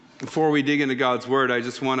Before we dig into God's Word, I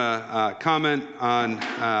just want to comment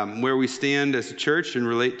on where we stand as a church and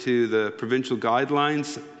relate to the provincial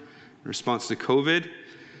guidelines in response to COVID.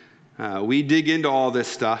 We dig into all this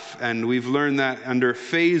stuff, and we've learned that under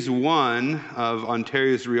Phase 1 of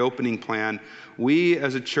Ontario's reopening plan, we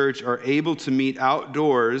as a church are able to meet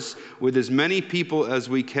outdoors with as many people as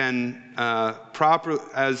we can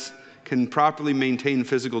properly maintain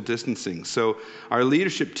physical distancing. So our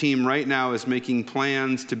leadership team right now is making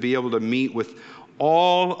plans to be able to meet with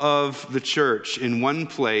all of the church in one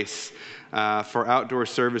place for outdoor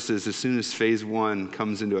services as soon as Phase 1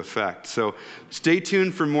 comes into effect. So stay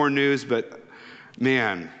tuned for more news, but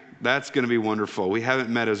man, that's going to be wonderful. We haven't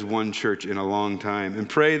met as one church in a long time. And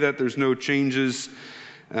pray that there's no changes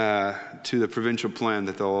to the provincial plan,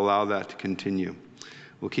 that they'll allow that to continue.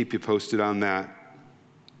 We'll keep you posted on that.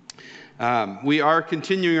 We are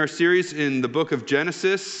continuing our series in the book of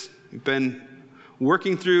Genesis. We've been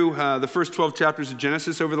working through the first 12 chapters of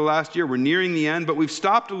Genesis over the last year. We're nearing the end, but we've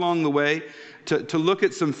stopped along the way to look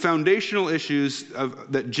at some foundational issues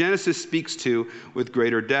that Genesis speaks to with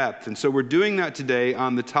greater depth. And so we're doing that today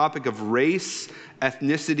on the topic of race,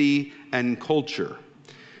 ethnicity, and culture.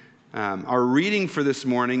 Our reading for this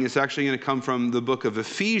morning is actually going to come from the book of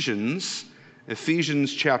Ephesians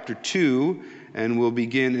chapter 2, and we'll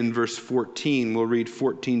begin in verse 14. We'll read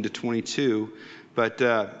 14 to 22. But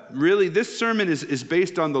really, this sermon is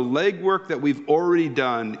based on the legwork that we've already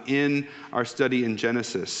done in our study in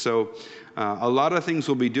Genesis. So a lot of things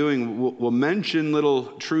we'll be doing, we'll mention little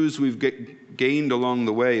truths we've gained along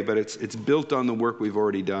the way, but it's built on the work we've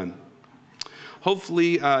already done.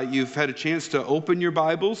 Hopefully, you've had a chance to open your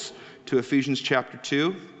Bibles to Ephesians chapter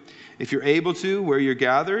 2. If you're able to, where you're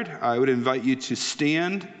gathered, I would invite you to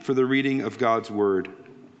stand for the reading of God's Word.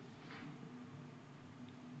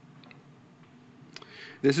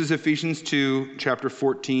 This is Ephesians 2, chapter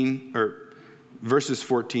 14, or verses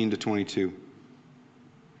 14 to 22.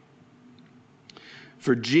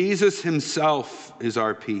 For Jesus himself is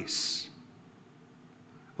our peace,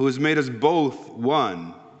 who has made us both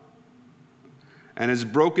one, and has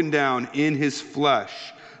broken down in his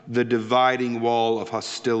flesh the dividing wall of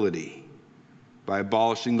hostility by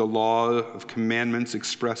abolishing the law of commandments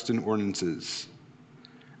expressed in ordinances,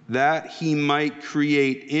 that he might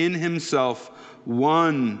create in himself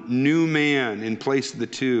one new man in place of the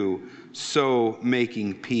two, so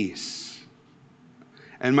making peace,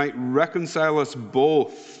 and might reconcile us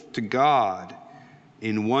both to God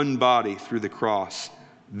in one body through the cross,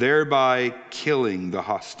 thereby killing the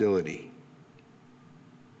hostility.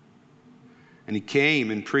 And he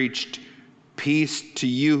came and preached peace to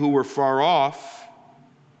you who were far off,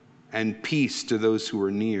 and peace to those who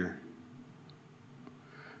were near.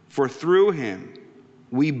 For through him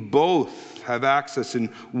we both have access in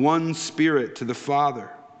one Spirit to the Father.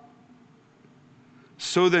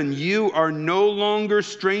 So then you are no longer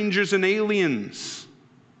strangers and aliens,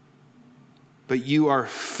 but you are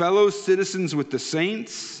fellow citizens with the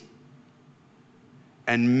saints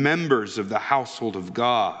and members of the household of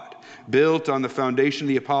God, built on the foundation of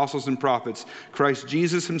the apostles and prophets, Christ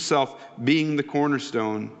Jesus himself being the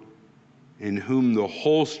cornerstone, in whom the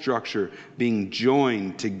whole structure, being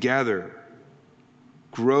joined together,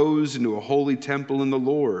 grows into a holy temple in the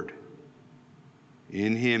Lord.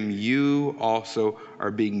 In him you also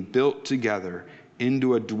are being built together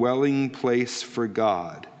into a dwelling place for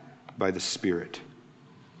God by the Spirit.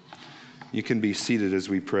 You can be seated as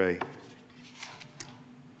we pray.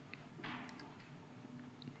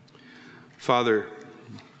 Father,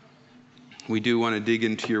 we do want to dig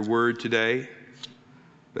into your word today,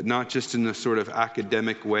 but not just in a sort of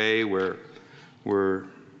academic way where we're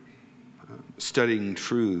studying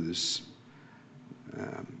truths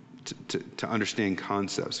to understand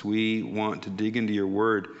concepts. We want to dig into your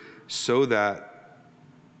word so that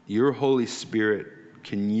your Holy Spirit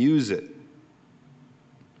can use it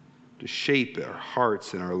to shape our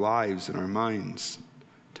hearts and our lives and our minds,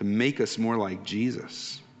 to make us more like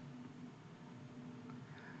Jesus.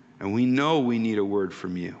 And we know we need a word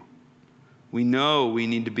from you. We know we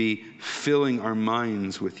need to be filling our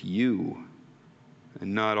minds with you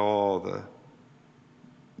and not all the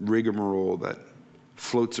rigmarole that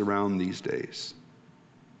floats around these days.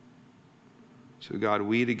 So God,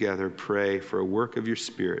 we together pray for a work of your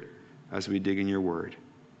Spirit as we dig in your word.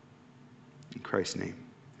 In Christ's name,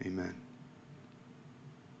 amen.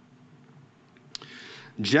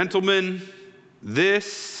 Gentlemen,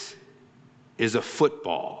 this is a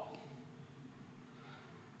football.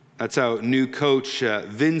 That's how new coach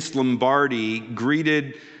Vince Lombardi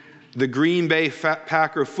greeted the Green Bay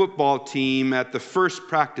Packer football team at the first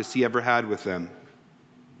practice he ever had with them.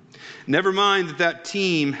 Never mind that that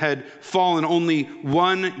team had fallen only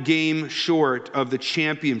one game short of the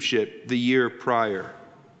championship the year prior.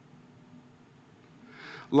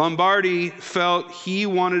 Lombardi felt he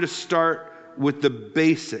wanted to start with the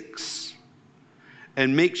basics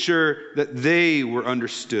and make sure that they were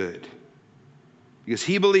understood. Because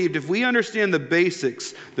he believed if we understand the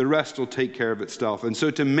basics, the rest will take care of itself. And so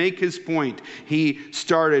to make his point, he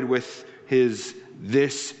started with his,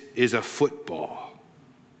 "This is a football."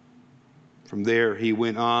 From there, he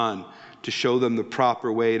went on to show them the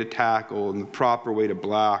proper way to tackle and the proper way to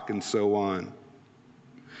block and so on.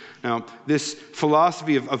 Now, this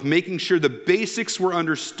philosophy of making sure the basics were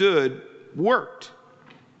understood worked.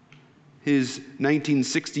 His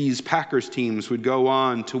 1960s Packers teams would go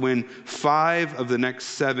on to win 5 of the next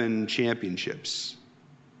 7 championships.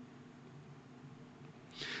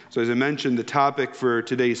 So as I mentioned, the topic for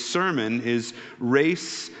today's sermon is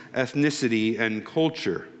race, ethnicity, and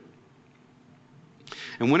culture.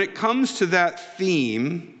 And when it comes to that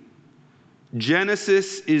theme,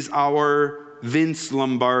 Genesis is our Vince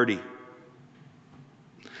Lombardi.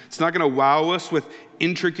 It's not going to wow us with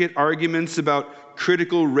intricate arguments about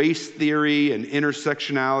critical race theory and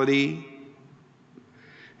intersectionality.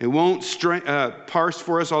 It won't parse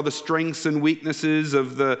for us all the strengths and weaknesses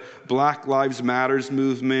of the Black Lives Matter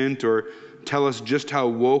movement or tell us just how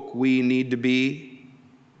woke we need to be.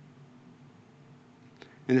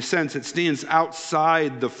 In a sense, it stands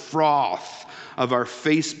outside the froth of our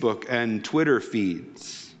Facebook and Twitter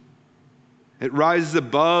feeds. It rises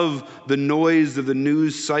above the noise of the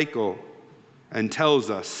news cycle and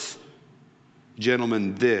tells us,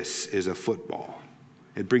 gentlemen, this is a football.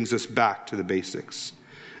 It brings us back to the basics.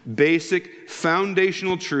 Basic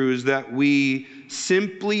foundational truths that we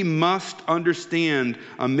simply must understand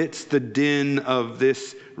amidst the din of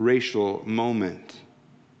this racial moment.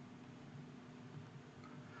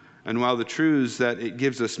 And while the truths that it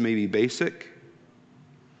gives us may be basic,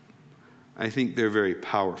 I think they're very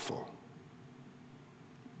powerful.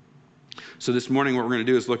 So this morning what we're going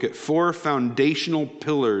to do is look at 4 foundational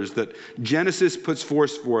pillars that Genesis puts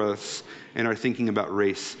forth for us in our thinking about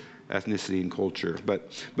race, ethnicity, and culture.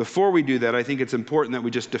 But before we do that, I think it's important that we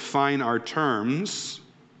just define our terms.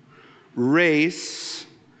 Race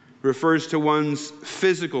refers to one's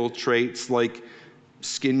physical traits like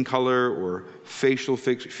skin color or facial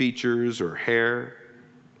features or hair.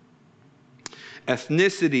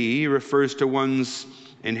 Ethnicity refers to one's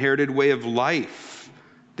inherited way of life.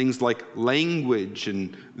 Things like language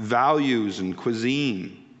and values and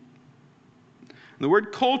cuisine. The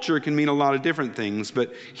word culture can mean a lot of different things,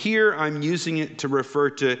 but here I'm using it to refer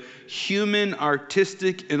to human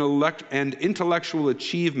artistic and intellectual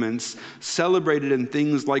achievements celebrated in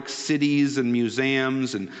things like cities and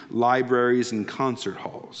museums and libraries and concert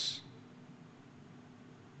halls.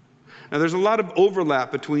 Now, there's a lot of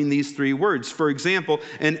overlap between these 3 words. For example,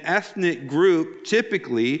 an ethnic group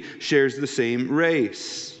typically shares the same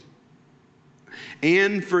race.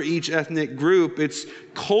 And for each ethnic group, its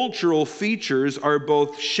cultural features are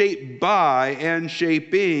both shaped by and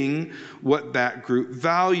shaping what that group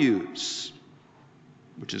values.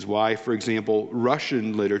 Which is why, for example,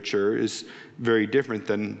 Russian literature is very different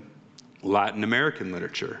than Latin American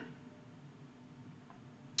literature.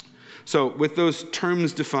 So with those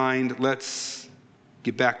terms defined, let's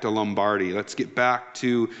get back to Lombardi. Let's get back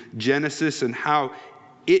to Genesis and how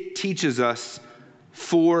it teaches us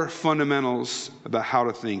 4 fundamentals about how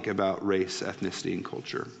to think about race, ethnicity, and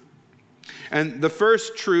culture. And the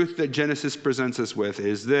first truth that Genesis presents us with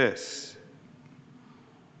is this: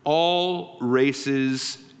 all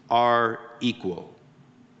races are equal.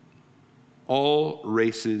 All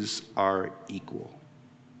races are equal.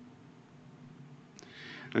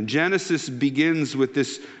 And Genesis begins with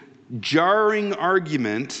this jarring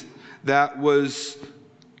argument that was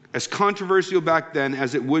as controversial back then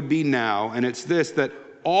as it would be now, and it's this, that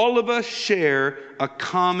all of us share a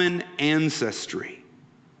common ancestry.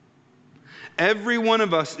 Every one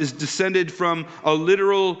of us is descended from a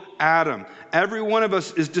literal Adam. Every one of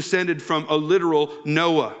us is descended from a literal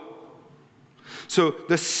Noah. So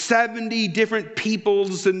the 70 different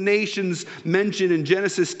peoples and nations mentioned in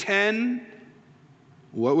Genesis 10,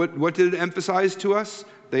 what did it emphasize to us?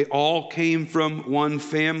 They all came from one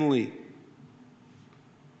family.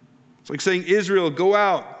 It's like saying, Israel, go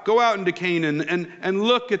out into Canaan and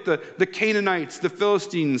look at the Canaanites, the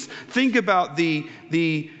Philistines. Think about the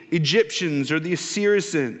Egyptians or the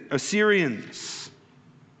Assyrians.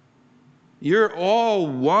 You're all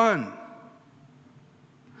one.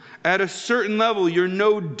 At a certain level, you're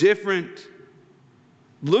no different.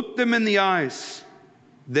 Look them in the eyes.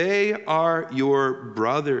 They are your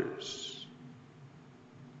brothers.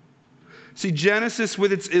 See, Genesis,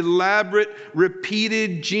 with its elaborate,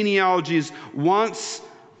 repeated genealogies, wants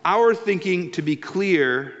our thinking to be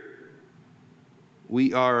clear.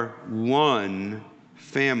 We are one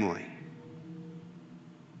family.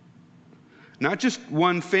 Not just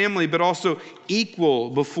one family, but also equal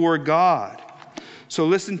before God. So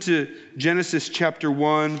listen to Genesis chapter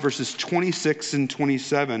 1, verses 26 and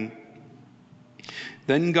 27.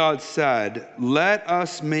 Then God said, "Let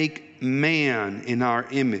us make man in our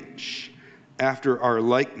image, after our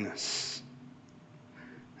likeness,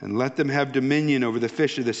 and let them have dominion over the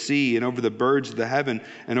fish of the sea, and over the birds of the heaven,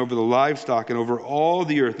 and over the livestock, and over all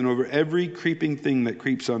the earth, and over every creeping thing that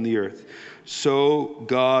creeps on the earth." So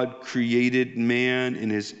God created man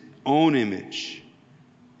in his own image.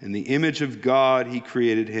 In the image of God he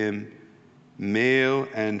created him. Male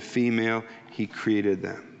and female he created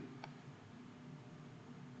them.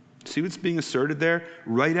 See what's being asserted there?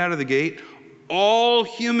 Right out of the gate. All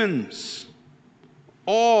humans,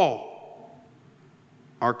 all,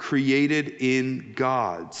 are created in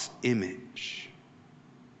God's image.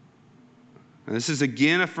 And this is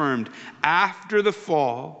again affirmed after the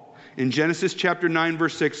fall in Genesis chapter 9,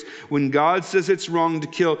 verse 6, when God says it's wrong to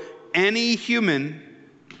kill any human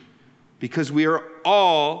because we are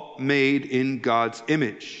all made in God's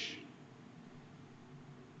image.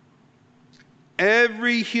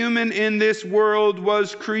 Every human in this world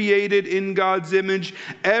was created in God's image.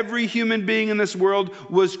 Every human being in this world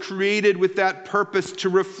was created with that purpose to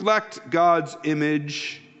reflect God's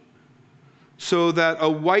image, so that a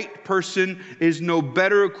white person is no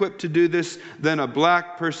better equipped to do this than a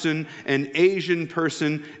black person. An Asian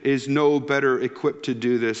person is no better equipped to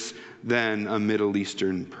do this than a Middle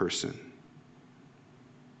Eastern person.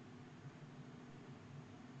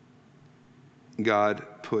 God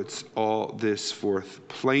puts all this forth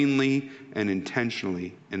plainly and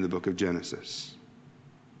intentionally in the book of Genesis.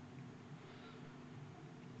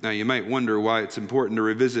 Now, you might wonder why it's important to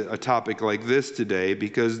revisit a topic like this today,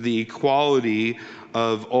 because the equality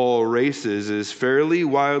of all races is fairly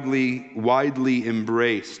widely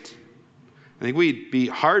embraced. I think we'd be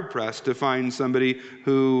hard-pressed to find somebody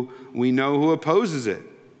who we know who opposes it.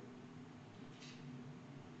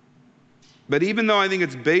 But even though I think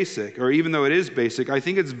it's basic, or even though it is basic, I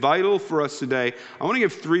think it's vital for us today. I want to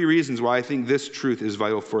give 3 reasons why I think this truth is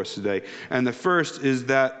vital for us today. And the first is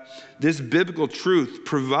that this biblical truth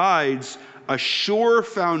provides a sure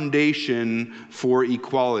foundation for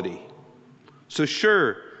equality. So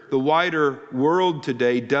sure, the wider world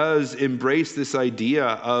today does embrace this idea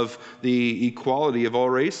of the equality of all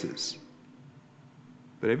races.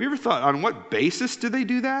 But have you ever thought, on what basis do they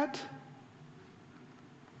do that?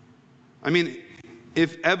 I mean,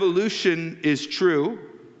 if evolution is true,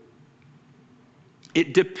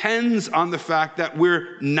 it depends on the fact that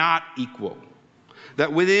we're not equal.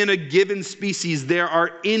 That within a given species there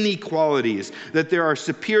are inequalities, that there are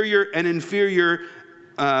superior and inferior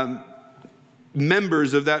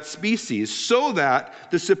members of that species, so that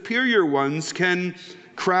the superior ones can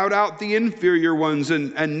crowd out the inferior ones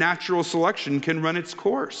and natural selection can run its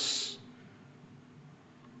course.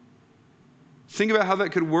 Think about how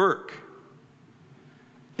that could work.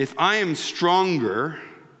 If I am stronger,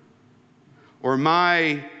 or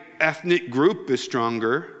my ethnic group is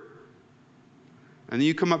stronger, and then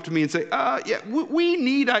you come up to me and say, we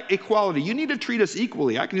need equality. You need to treat us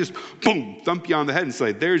equally. I can just, boom, thump you on the head and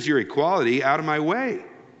say, there's your equality, out of my way.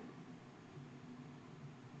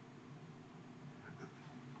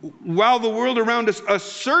 While the world around us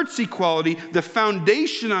asserts equality, the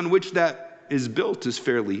foundation on which that is built is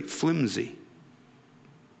fairly flimsy.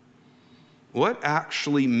 What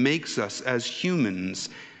actually makes us as humans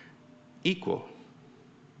equal?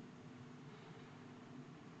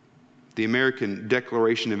 The American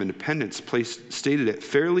Declaration of Independence stated it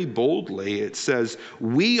fairly boldly. It says,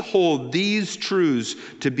 "We hold these truths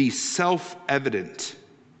to be self-evident,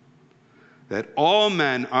 that all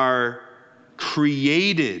men are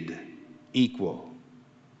created equal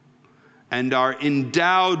and are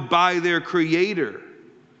endowed by their Creator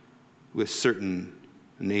with certain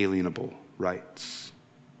inalienable rights."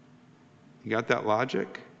 You got that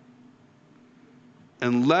logic?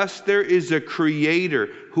 Unless there is a Creator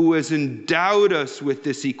who has endowed us with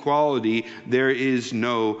this equality, there is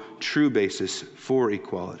no true basis for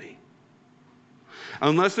equality.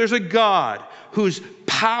 Unless there's a God whose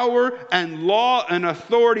power and law and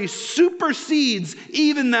authority supersedes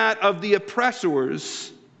even that of the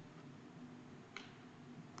oppressors,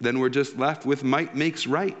 then we're just left with might makes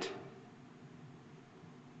right.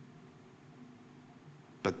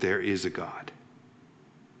 But there is a God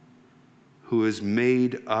who has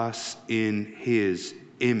made us in His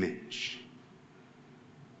image.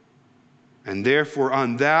 And therefore,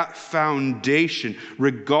 on that foundation,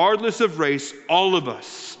 regardless of race, all of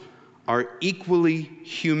us are equally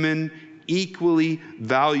human, equally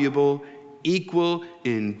valuable, equal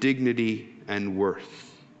in dignity and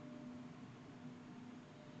worth.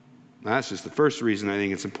 That's just the first reason I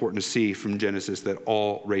think it's important to see from Genesis that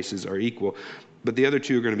all races are equal. But the other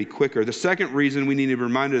two are going to be quicker. The second reason we need to be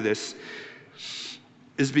reminded of this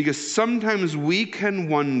is because sometimes we can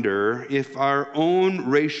wonder if our own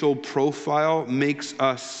racial profile makes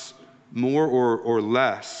us more or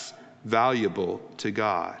less valuable to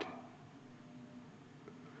God.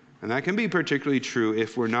 And that can be particularly true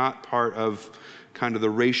if we're not part of kind of the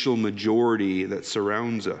racial majority that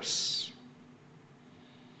surrounds us.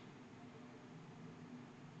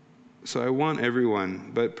 So I want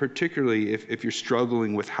everyone, but particularly if you're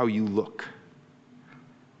struggling with how you look,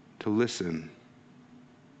 to listen.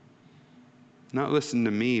 Not listen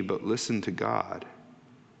to me, but listen to God.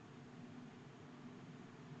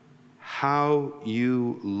 How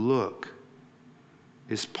you look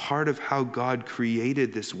is part of how God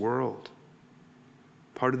created this world.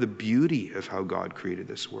 Part of the beauty of how God created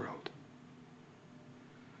this world.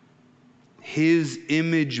 His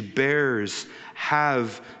image bearers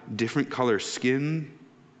have different color skin,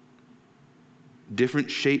 different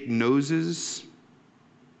shaped noses,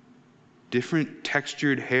 different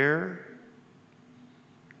textured hair,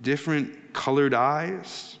 different colored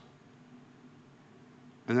eyes.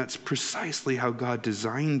 And that's precisely how God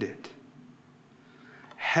designed it.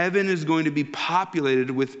 Heaven is going to be populated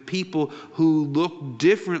with people who look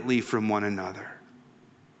differently from one another.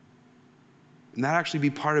 And that actually be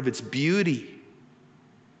part of its beauty.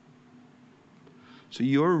 So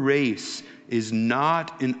your race is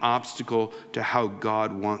not an obstacle to how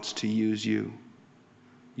God wants to use you.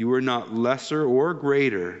 You are not lesser or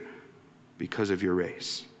greater because of your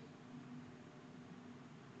race.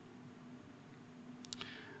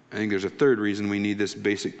 I think there's a third reason we need this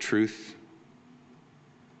basic truth.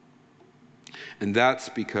 And that's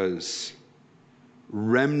because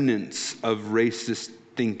remnants of racist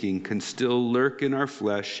thinking can still lurk in our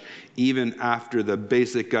flesh even after the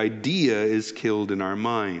basic idea is killed in our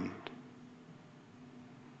mind.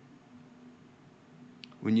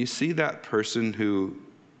 When you see that person who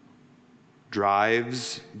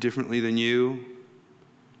drives differently than you,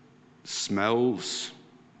 smells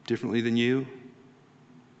differently than you,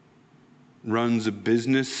 runs a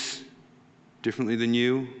business differently than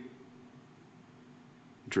you,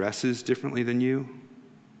 dresses differently than you,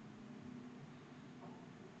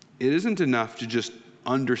 it isn't enough to just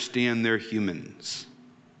understand they're humans.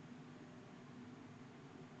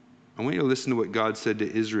 I want you to listen to what God said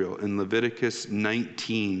to Israel in Leviticus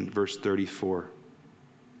 19, verse 34.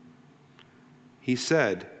 He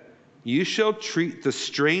said, "You shall treat the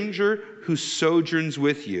stranger who sojourns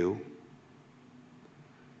with you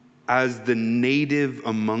as the native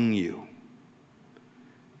among you,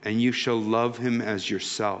 and you shall love him as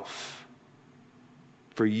yourself.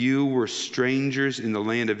 For you were strangers in the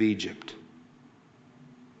land of Egypt.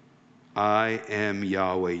 I am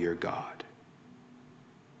Yahweh your God."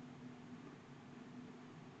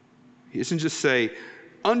 He doesn't just say,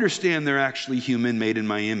 understand they're actually human, made in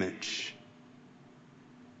my image.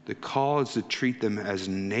 The call is to treat them as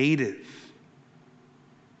native,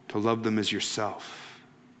 to love them as yourself.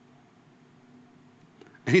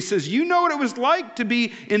 And he says, you know what it was like to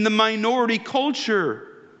be in the minority culture.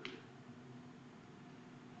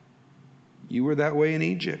 You were that way in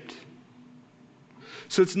Egypt.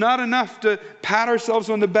 So it's not enough to pat ourselves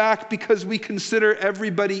on the back because we consider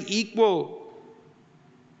everybody equal.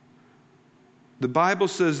 The Bible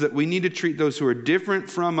says that we need to treat those who are different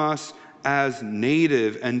from us as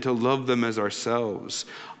native and to love them as ourselves.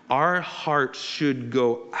 Our hearts should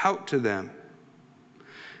go out to them.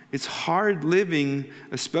 It's hard living,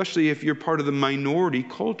 especially if you're part of the minority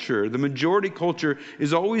culture. The majority culture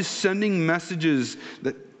is always sending messages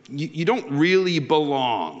that you don't really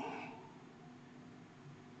belong.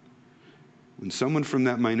 When someone from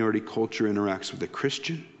that minority culture interacts with a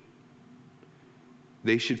Christian,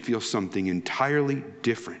 they should feel something entirely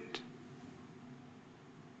different.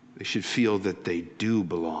 They should feel that they do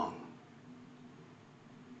belong.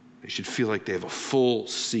 They should feel like they have a full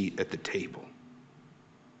seat at the table.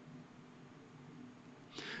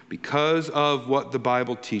 Because of what the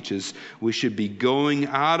Bible teaches, we should be going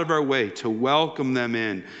out of our way to welcome them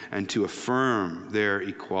in and to affirm their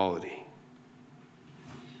equality.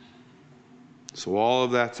 So all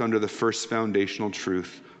of that's under the first foundational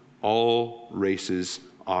truth. All races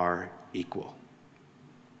are equal.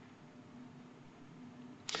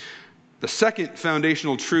 The second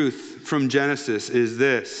foundational truth from Genesis is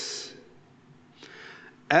this.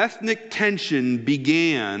 Ethnic tension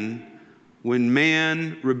began when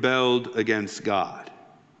man rebelled against God.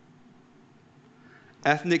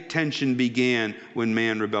 Ethnic tension began when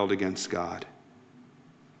man rebelled against God.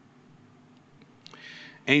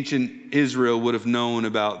 Ancient Israel would have known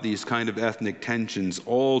about these kind of ethnic tensions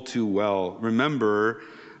all too well. Remember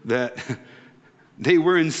that they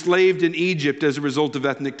were enslaved in Egypt as a result of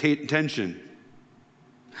ethnic tension.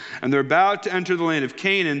 And they're about to enter the land of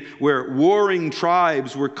Canaan, where warring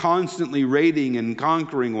tribes were constantly raiding and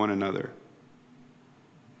conquering one another.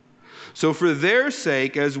 So for their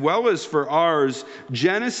sake, as well as for ours,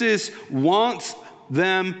 Genesis wants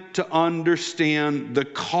them to understand the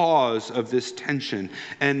cause of this tension.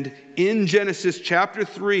 And in Genesis chapter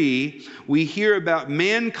 3, we hear about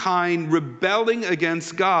mankind rebelling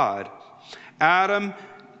against God. Adam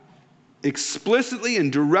explicitly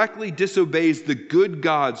and directly disobeys the good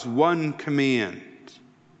God's one command.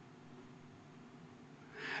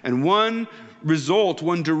 And one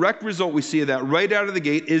direct result we see of that right out of the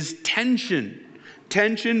gate is tension.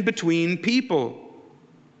 Tension between people.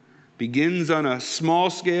 Begins on a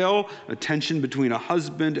small scale, a tension between a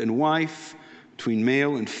husband and wife, between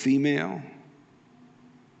male and female.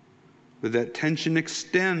 But that tension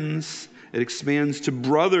expands to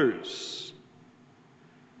brothers.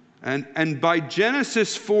 And by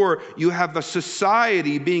Genesis 4, you have a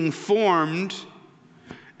society being formed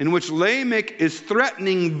in which Lamech is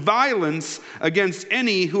threatening violence against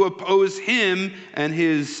any who oppose him and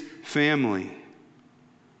his family.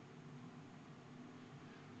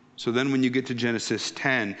 So then when you get to Genesis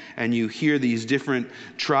 10 and you hear these different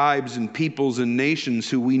tribes and peoples and nations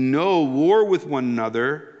who we know war with one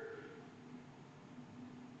another,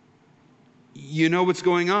 you know what's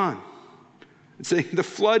going on. It's saying the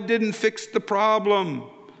flood didn't fix the problem.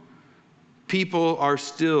 People are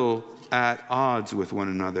still at odds with one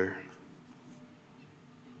another.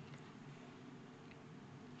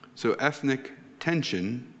 So ethnic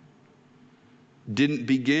tension didn't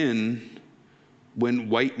begin when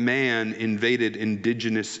white man invaded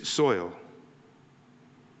indigenous soil.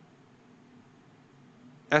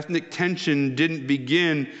 Ethnic tension didn't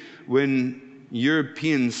begin when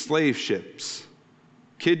European slave ships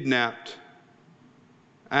kidnapped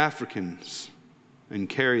Africans and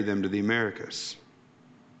carried them to the Americas.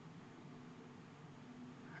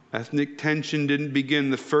 Ethnic tension didn't begin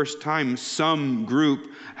the first time some group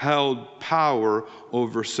held power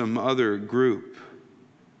over some other group.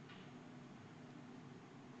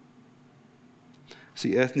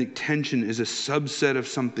 See, ethnic tension is a subset of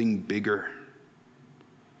something bigger.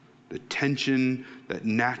 The tension that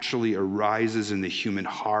naturally arises in the human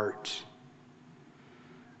heart.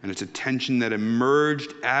 And it's a tension that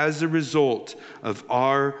emerged as a result of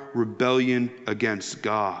our rebellion against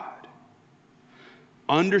God.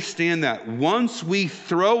 Understand that once we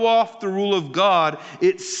throw off the rule of God,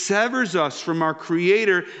 it severs us from our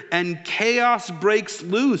Creator and chaos breaks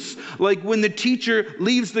loose, like when the teacher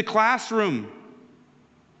leaves the classroom.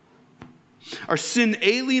 Our sin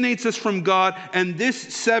alienates us from God, and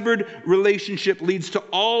this severed relationship leads to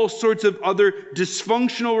all sorts of other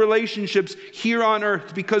dysfunctional relationships here on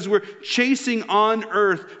earth because we're chasing on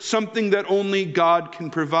earth something that only God can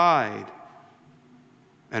provide.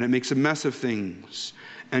 And it makes a mess of things.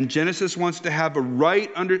 And Genesis wants to have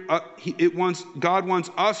God wants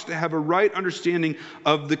us to have a right understanding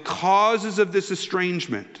of the causes of this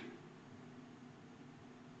estrangement,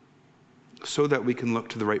 so that we can look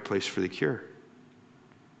to the right place for the cure.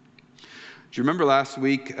 Do you remember last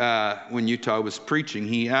week when Utah was preaching,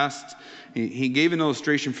 he gave an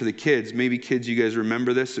illustration for the kids. Maybe kids, you guys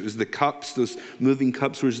remember this. It was the cups, those moving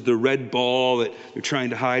cups, was the red ball that they're trying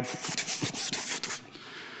to hide.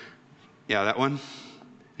 Yeah, that one. And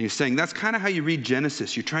he was saying that's kind of how you read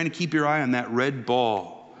Genesis. You're trying to keep your eye on that red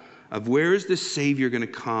ball of where is this Savior going to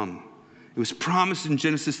come. It was promised in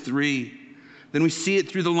Genesis 3. Then we see it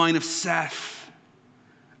through the line of Seth.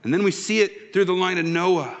 And then we see it through the line of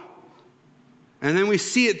Noah. And then we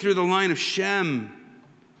see it through the line of Shem.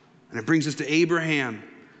 And it brings us to Abraham.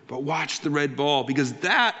 But watch the red ball, because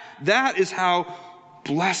that is how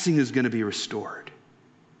blessing is going to be restored.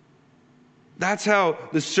 That's how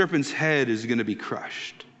the serpent's head is going to be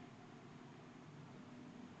crushed.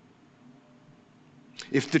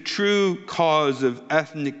 If the true cause of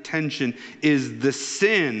ethnic tension is the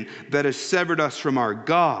sin that has severed us from our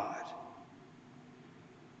God,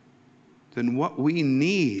 then what we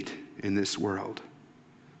need in this world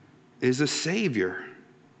is a Savior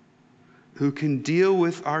who can deal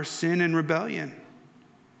with our sin and rebellion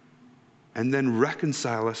and then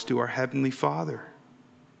reconcile us to our Heavenly Father.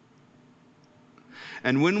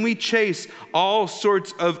 And when we chase all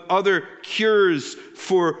sorts of other cures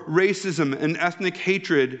for racism and ethnic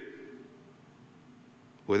hatred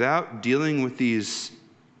without dealing with these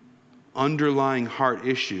underlying heart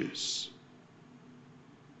issues,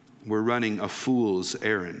 we're running a fool's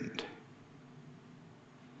errand.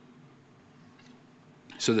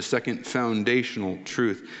 So the second foundational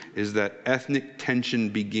truth is that ethnic tension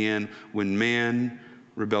began when man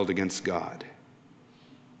rebelled against God.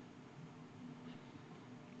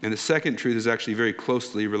 And the second truth is actually very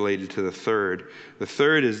closely related to the third. The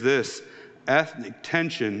third is this: ethnic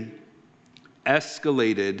tension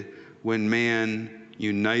escalated when man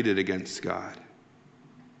united against God.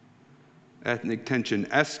 Ethnic tension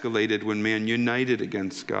escalated when man united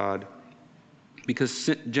against God. Because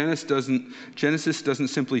Genesis doesn't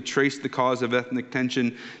simply trace the cause of ethnic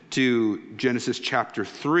tension to Genesis chapter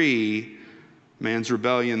 3, man's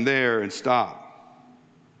rebellion there, and stop.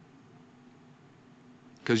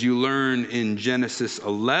 Because you learn in Genesis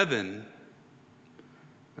 11,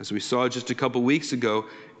 as we saw just a couple weeks ago,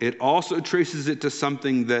 it also traces it to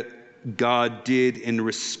something that God did in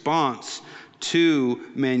response to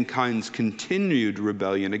mankind's continued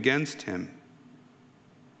rebellion against him.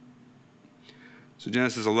 So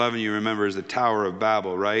Genesis 11, you remember, is the Tower of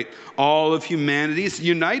Babel, right? All of humanity is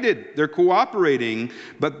united. They're cooperating,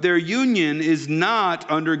 but their union is not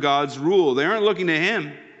under God's rule. They aren't looking to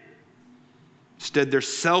him. Instead, they're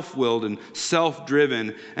self-willed and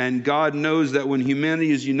self-driven, and God knows that when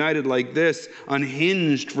humanity is united like this,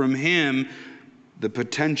 unhinged from him, the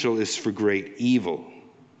potential is for great evil.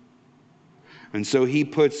 And so he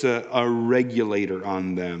puts a regulator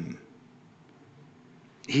on them.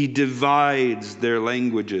 He divides their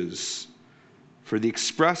languages for the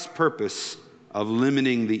express purpose of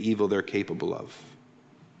limiting the evil they're capable of.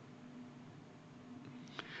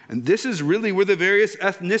 And this is really where the various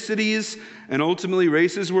ethnicities and ultimately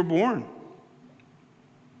races were born.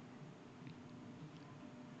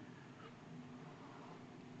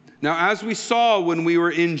 Now, as we saw when we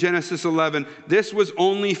were in Genesis 11, this was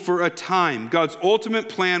only for a time. God's ultimate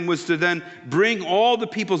plan was to then bring all the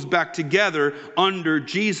peoples back together under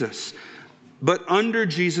Jesus. But under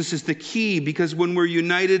Jesus is the key, because when we're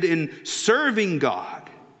united in serving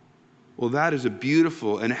God, well, that is a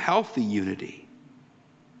beautiful and healthy unity.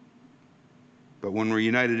 But when we're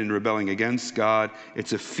united in rebelling against God,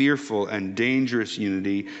 it's a fearful and dangerous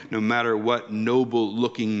unity, no matter what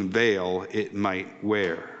noble-looking veil it might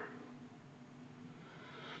wear.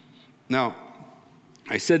 Now,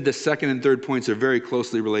 I said the second and third points are very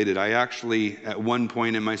closely related. I actually, at one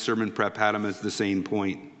point in my sermon prep, had them as the same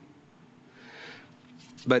point.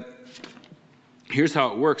 But here's how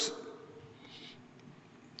it works.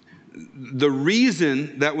 The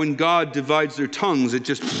reason that when God divides their tongues, it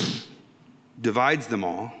just divides them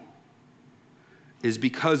all, is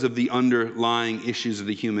because of the underlying issues of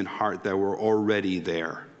the human heart that were already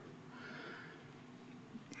there.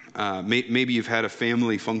 Maybe you've had a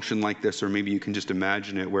family function like this, or maybe you can just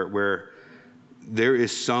imagine it, where there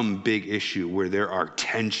is some big issue where there are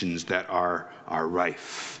tensions that are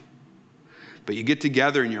rife. But you get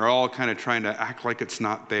together and you're all kind of trying to act like it's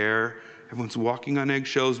not there. Everyone's walking on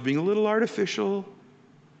eggshells, being a little artificial.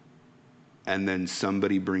 And then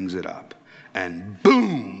somebody brings it up. And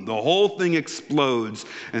boom, the whole thing explodes.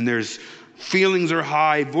 And there's feelings are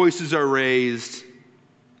high, voices are raised.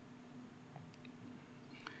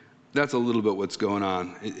 That's a little bit what's going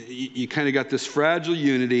on. You kind of got this fragile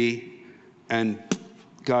unity, and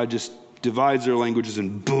God just divides their languages,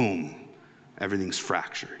 and boom, everything's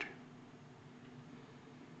fractured.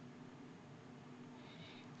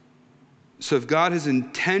 So if God has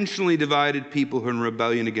intentionally divided people who are in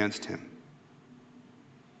rebellion against him,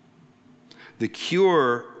 the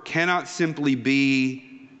cure cannot simply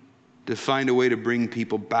be to find a way to bring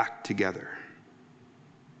people back together.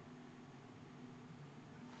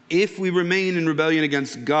 If we remain in rebellion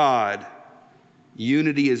against God,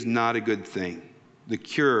 unity is not a good thing. The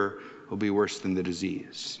cure will be worse than the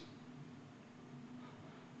disease.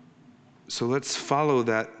 So let's follow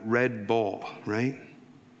that red ball, right?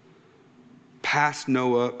 Past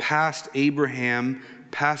Noah, past Abraham,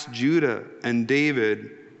 past Judah and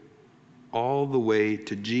David, all the way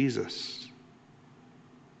to Jesus.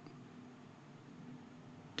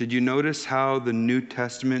 Did you notice how the New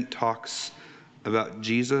Testament talks about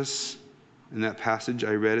Jesus in that passage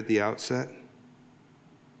I read at the outset?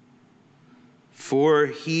 For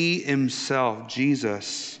he himself,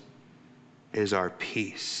 Jesus, is our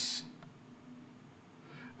peace,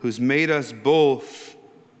 who's made us both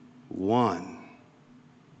one,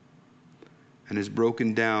 and has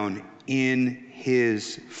broken down in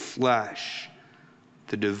his flesh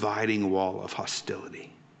the dividing wall of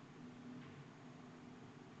hostility.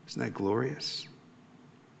 Isn't that glorious?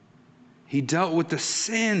 He dealt with the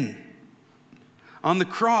sin on the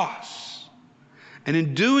cross. And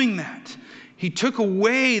in doing that, he took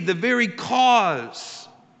away the very cause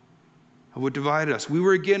of what divided us. We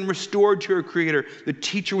were again restored to our Creator. The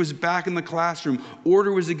teacher was back in the classroom.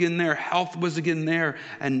 Order was again there. Health was again there.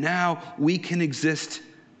 And now we can exist,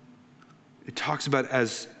 it talks about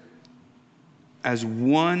as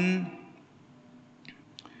one,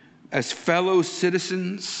 as fellow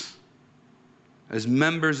citizens, as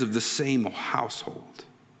members of the same household.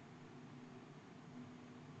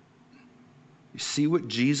 You see what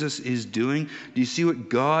Jesus is doing? Do you see what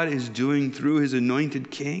God is doing through his anointed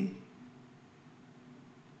King?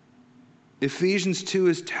 Ephesians 2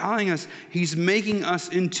 is telling us he's making us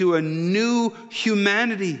into a new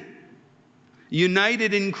humanity,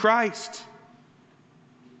 united in Christ.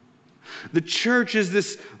 The church is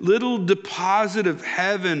this little deposit of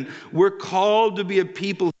heaven. We're called to be a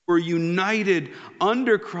people who are united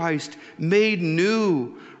under Christ, made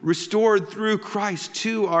new, restored through Christ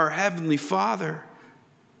to our Heavenly Father,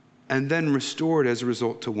 and then restored as a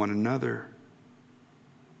result to one another.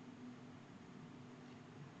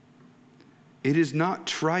 It is not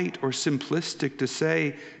trite or simplistic to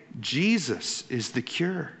say Jesus is the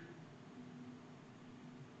cure.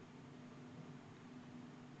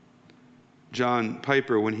 John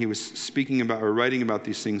Piper, when he was speaking about or writing about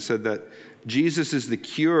these things, said that Jesus is the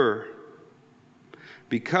cure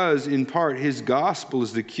because, in part, his gospel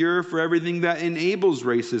is the cure for everything that enables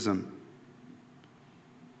racism.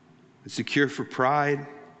 It's a cure for pride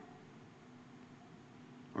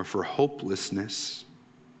or for hopelessness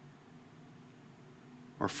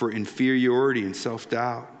or for inferiority and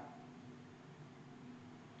self-doubt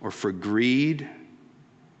or for greed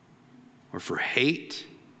or for hate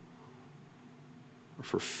or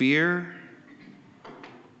for fear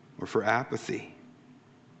or for apathy.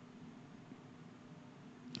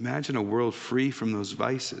 Imagine a world free from those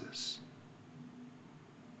vices.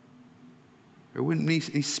 There wouldn't be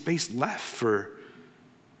any space left for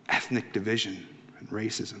ethnic division and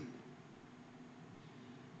racism.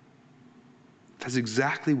 That's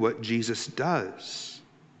exactly what Jesus does.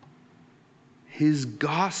 His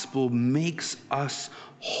gospel makes us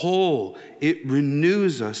whole. It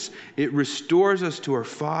renews us. It restores us to our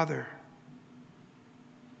Father.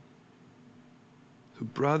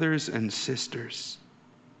 Brothers and sisters,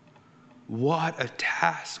 what a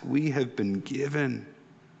task we have been given.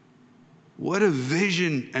 What a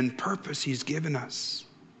vision and purpose he's given us.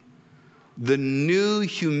 The new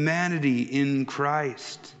humanity in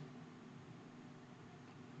Christ.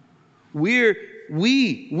 We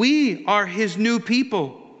are his new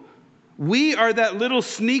people. We are that little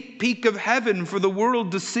sneak peek of heaven for the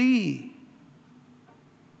world to see.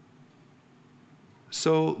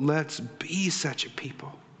 So let's be such a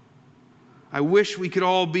people. I wish we could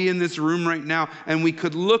all be in this room right now and we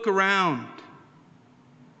could look around.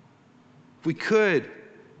 If we could,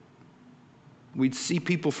 we'd see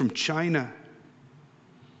people from China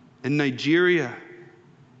and Nigeria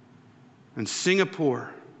and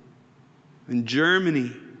Singapore and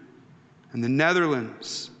Germany and the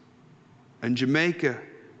Netherlands and Jamaica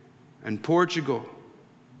and Portugal,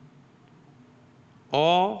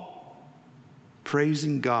 all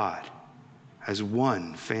praising God as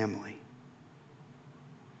one family.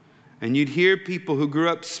 And you'd hear people who grew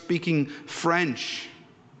up speaking French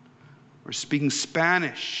or speaking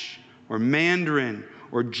Spanish or Mandarin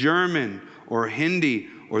or German or Hindi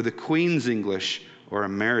or the Queen's English or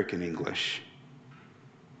American English,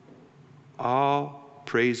 all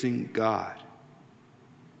praising God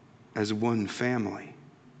as one family.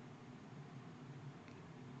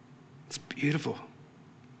 It's beautiful.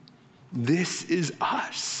 This is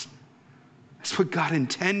us. That's what God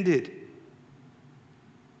intended.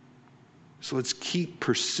 So let's keep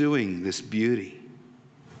pursuing this beauty.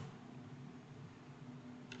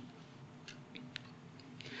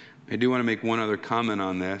 I do want to make one other comment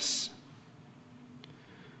on this.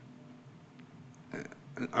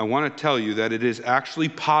 I want to tell you that it is actually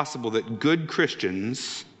possible that good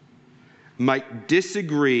Christians might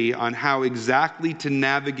disagree on how exactly to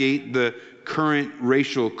navigate the current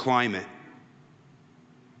racial climate.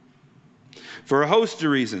 For a host of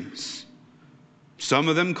reasons, some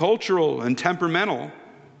of them cultural and temperamental.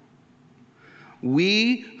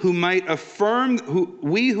 We who affirm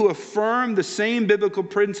the same biblical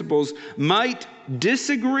principles might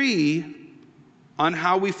disagree on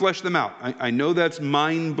how we flesh them out. I know that's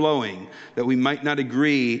mind-blowing that we might not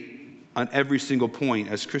agree on every single point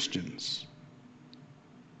as Christians.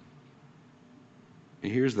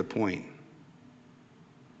 And here's the point.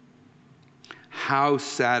 how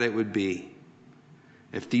sad it would be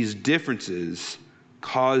if these differences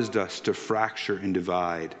caused us to fracture and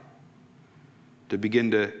divide, to begin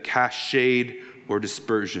to cast shade or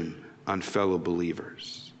dispersion on fellow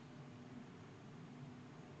believers.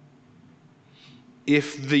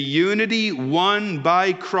 If the unity won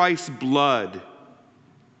by Christ's blood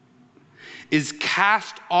is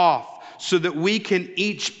cast off so that we can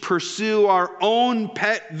each pursue our own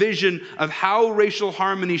pet vision of how racial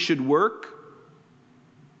harmony should work,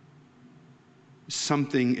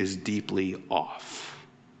 something is deeply off.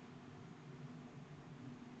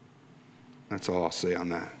 That's all I'll say on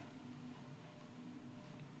that.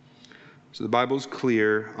 So the Bible is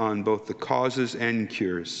clear on both the causes and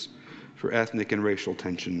cures for ethnic and racial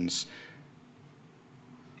tensions.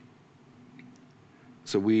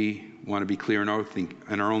 So we want to be clear in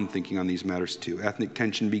our own thinking on these matters too. Ethnic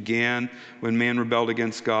tension began when man rebelled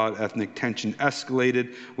against God. Ethnic tension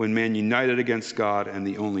escalated when man united against God, and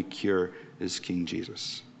the only cure is King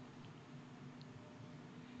Jesus.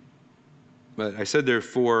 But I said there are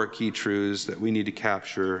 4 key truths that we need to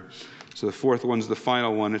capture. So the fourth one's the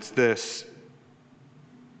final one. It's this.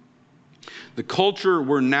 The culture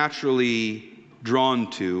we're naturally drawn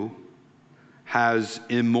to has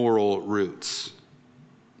immoral roots.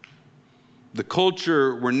 The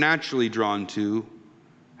culture we're naturally drawn to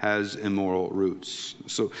has immoral roots.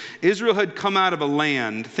 So Israel had come out of a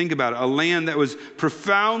land, think about it, a land that was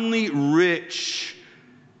profoundly rich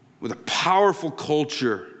with a powerful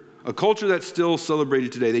culture, a culture that's still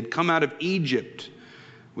celebrated today. They'd come out of Egypt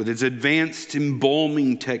with its advanced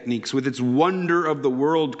embalming techniques, with its wonder of the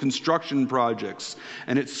world construction projects.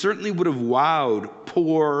 And it certainly would have wowed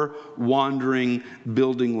poor, wandering,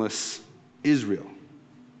 buildingless Israel.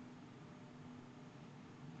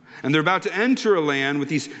 And they're about to enter a land with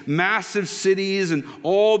these massive cities and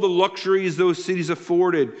all the luxuries those cities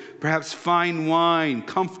afforded. Perhaps fine wine,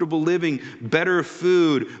 comfortable living, better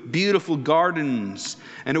food, beautiful gardens.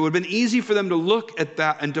 And it would have been easy for them to look at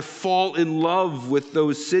that and to fall in love with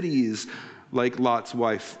those cities like Lot's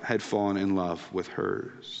wife had fallen in love with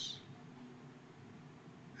hers.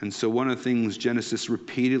 And so one of the things Genesis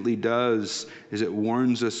repeatedly does is it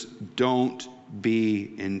warns us, don't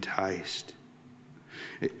be enticed.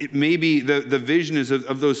 It may be the vision is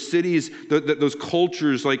of those cities, those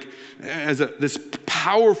cultures, like as this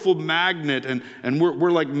powerful magnet, and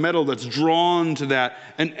we're like metal that's drawn to that.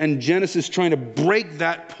 And Genesis trying to break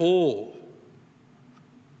that pull.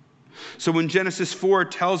 So when Genesis 4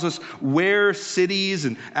 tells us where cities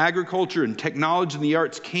and agriculture and technology and the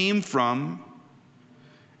arts came from,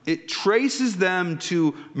 it traces them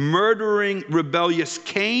to murdering, rebellious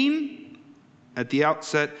Cain at the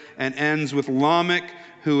outset and ends with Lamech,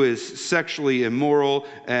 who is sexually immoral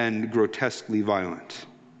and grotesquely violent.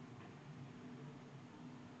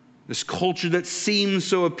 This culture that seems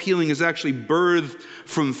so appealing is actually birthed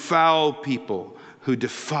from foul people who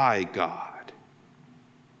defy God.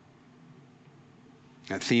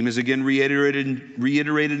 That theme is again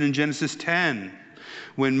reiterated in Genesis 10,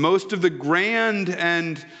 when most of the grand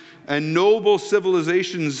and noble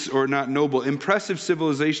civilizations, or not noble, impressive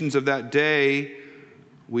civilizations of that day,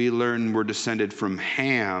 we learn were descended from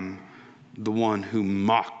Ham, the one who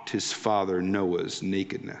mocked his father Noah's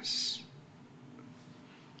nakedness.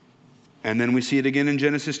 And then we see it again in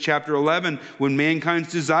Genesis chapter 11, when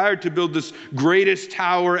mankind's desire to build this greatest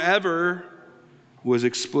tower ever was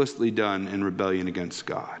explicitly done in rebellion against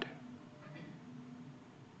God.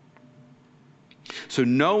 So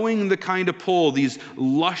knowing the kind of pull these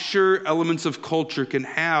lusher elements of culture can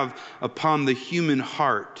have upon the human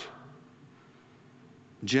heart,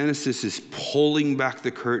 Genesis is pulling back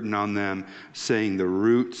the curtain on them, saying the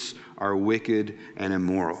roots are wicked and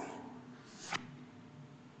immoral.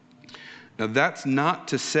 Now, that's not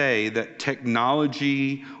to say that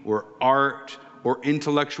technology or art or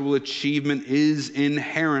intellectual achievement is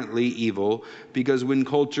inherently evil, because when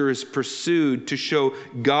culture is pursued to show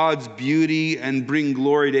God's beauty and bring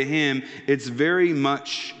glory to Him, it's very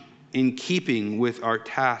much in keeping with our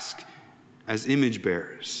task as image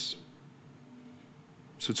bearers.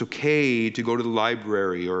 So it's okay to go to the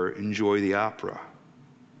library or enjoy the opera.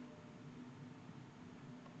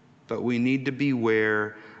 But we need to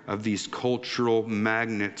beware of these cultural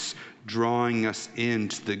magnets drawing us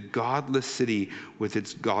into the godless city with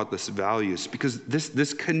its godless values, because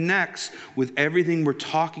this connects with everything we're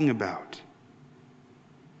talking about.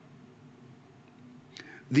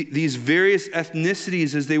 These various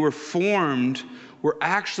ethnicities, as they were formed, were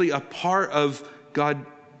actually a part of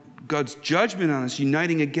God's judgment on us,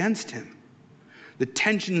 uniting against Him. the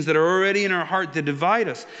tensions that are already in our heart that divide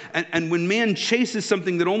us. And when man chases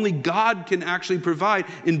something that only God can actually provide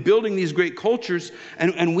in building these great cultures,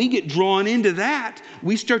 and we get drawn into that,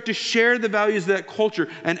 we start to share the values of that culture.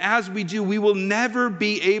 And as we do, we will never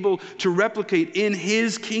be able to replicate in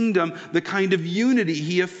his kingdom the kind of unity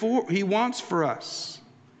he wants for us.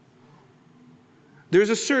 There's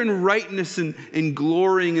a certain rightness in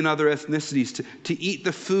glorying in other ethnicities, to eat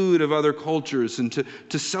the food of other cultures and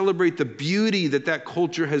to celebrate the beauty that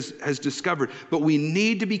culture has discovered. But we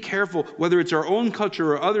need to be careful, whether it's our own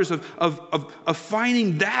culture or others, of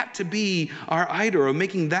finding that to be our idol, or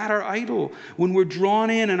making that our idol. When we're drawn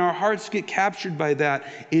in and our hearts get captured by that,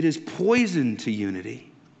 it is poison to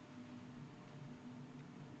unity.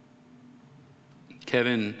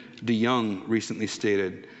 Kevin DeYoung recently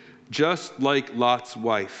stated, "Just like Lot's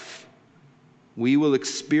wife, we will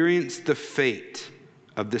experience the fate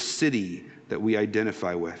of the city that we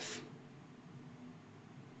identify with."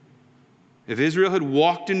 If Israel had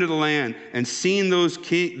walked into the land and seen those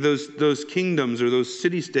kingdoms or those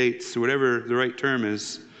city-states, or whatever the right term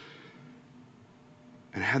is,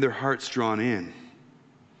 and had their hearts drawn in,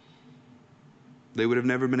 they would have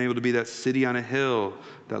never been able to be that city on a hill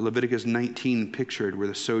that Leviticus 19 pictured, where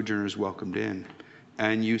the sojourners welcomed in.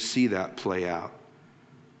 And you see that play out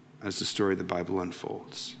as the story of the Bible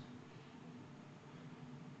unfolds.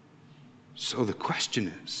 So the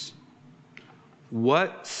question is,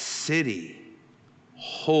 what city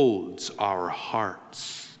holds our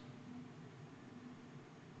hearts?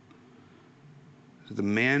 The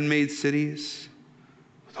man-made cities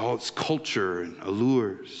with all its culture and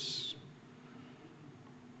allures?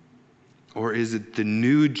 Or is it the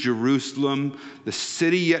new Jerusalem, the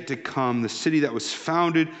city yet to come, the city that was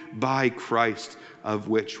founded by Christ, of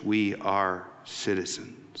which we are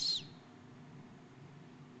citizens?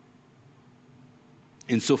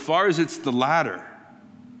 Insofar as it's the latter,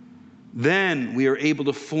 then we are able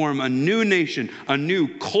to form a new nation, a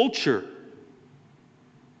new culture.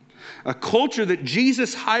 A culture that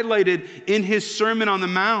Jesus highlighted in his Sermon on the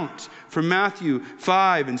Mount from Matthew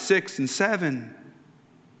 5 and 6 and 7.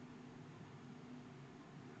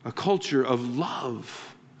 A culture of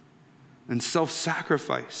love and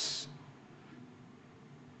self-sacrifice.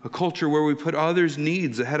 A culture where we put others'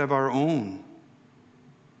 needs ahead of our own.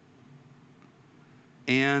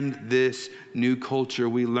 And this new culture,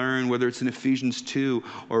 we learn, whether it's in Ephesians 2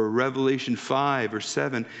 or Revelation 5 or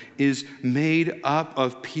 7, is made up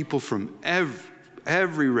of people from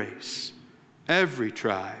every race, every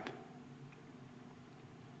tribe.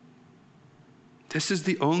 This is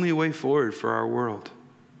the only way forward for our world.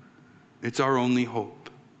 It's our only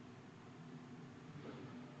hope.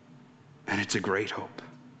 And it's a great hope.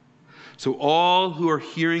 So all who are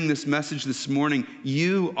hearing this message this morning,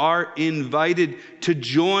 you are invited to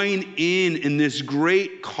join in this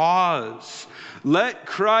great cause. Let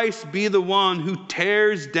Christ be the one who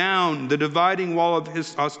tears down the dividing wall of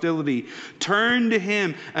his hostility. Turn to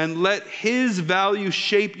him and let his value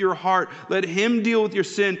shape your heart. Let him deal with your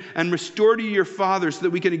sin and restore to you your Father, so that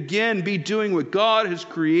we can again be doing what God has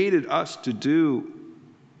created us to do.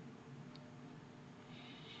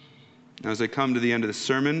 As I come to the end of the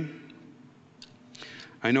sermon,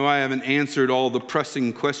 I know I haven't answered all the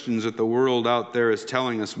pressing questions that the world out there is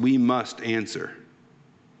telling us we must answer.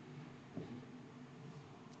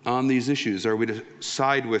 On these issues, are we to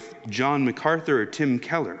side with John MacArthur or Tim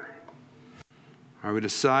Keller? Are we to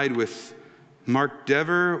side with Mark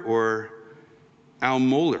Dever or Al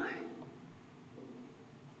Mohler?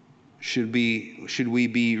 Should we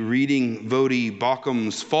be reading Vodi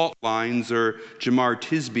Baucham's Fault Lines or Jamar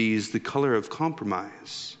Tisby's The Color of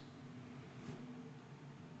Compromise?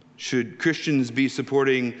 Should Christians be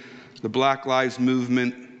supporting the Black Lives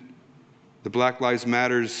Movement, the Black Lives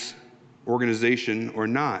Matters organization, or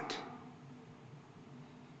not?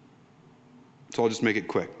 So I'll just make it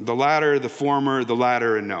quick. The latter, the former, the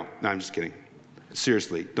latter, and no. No, I'm just kidding.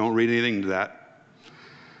 Seriously, don't read anything into that.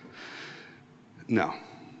 No.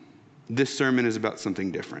 This sermon is about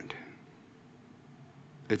something different.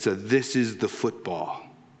 It's a "this is the football"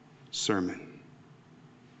 sermon.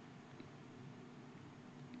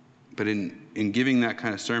 But in giving that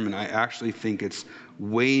kind of sermon, I actually think it's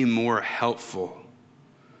way more helpful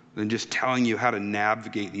than just telling you how to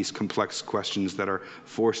navigate these complex questions that are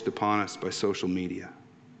forced upon us by social media.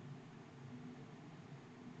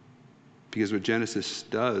 Because what Genesis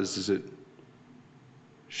does is it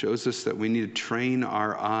shows us that we need to train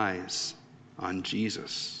our eyes on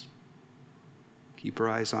Jesus. Keep our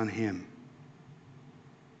eyes on him.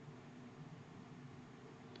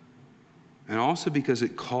 And also because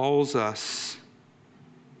it calls us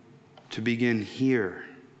to begin here.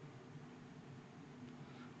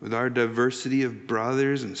 with our diversity of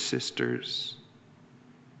brothers and sisters,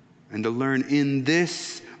 and to learn in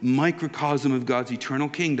this microcosm of God's eternal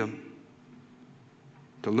kingdom,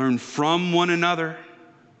 to learn from one another,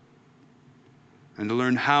 and to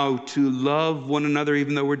learn how to love one another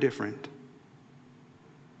even though we're different.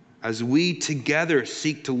 As we together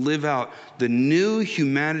seek to live out the new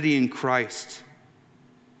humanity in Christ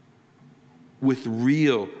with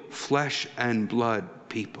real flesh and blood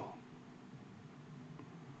people.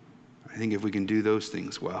 I think if we can do those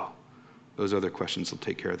things well, those other questions will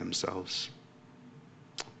take care of themselves.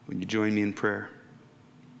 Would you join me in prayer?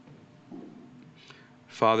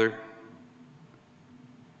 Father,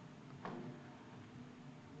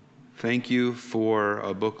 thank you for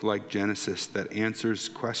a book like Genesis that answers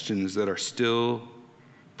questions that are still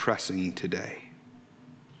pressing today.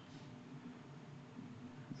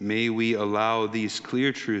 May we allow these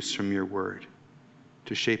clear truths from your word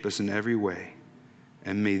to shape us in every way.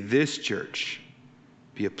 And may this church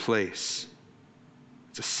be a place,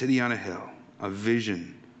 it's a city on a hill, a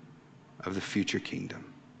vision of the future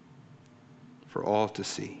kingdom for all to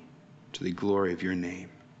see, to the glory of your name.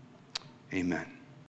 Amen.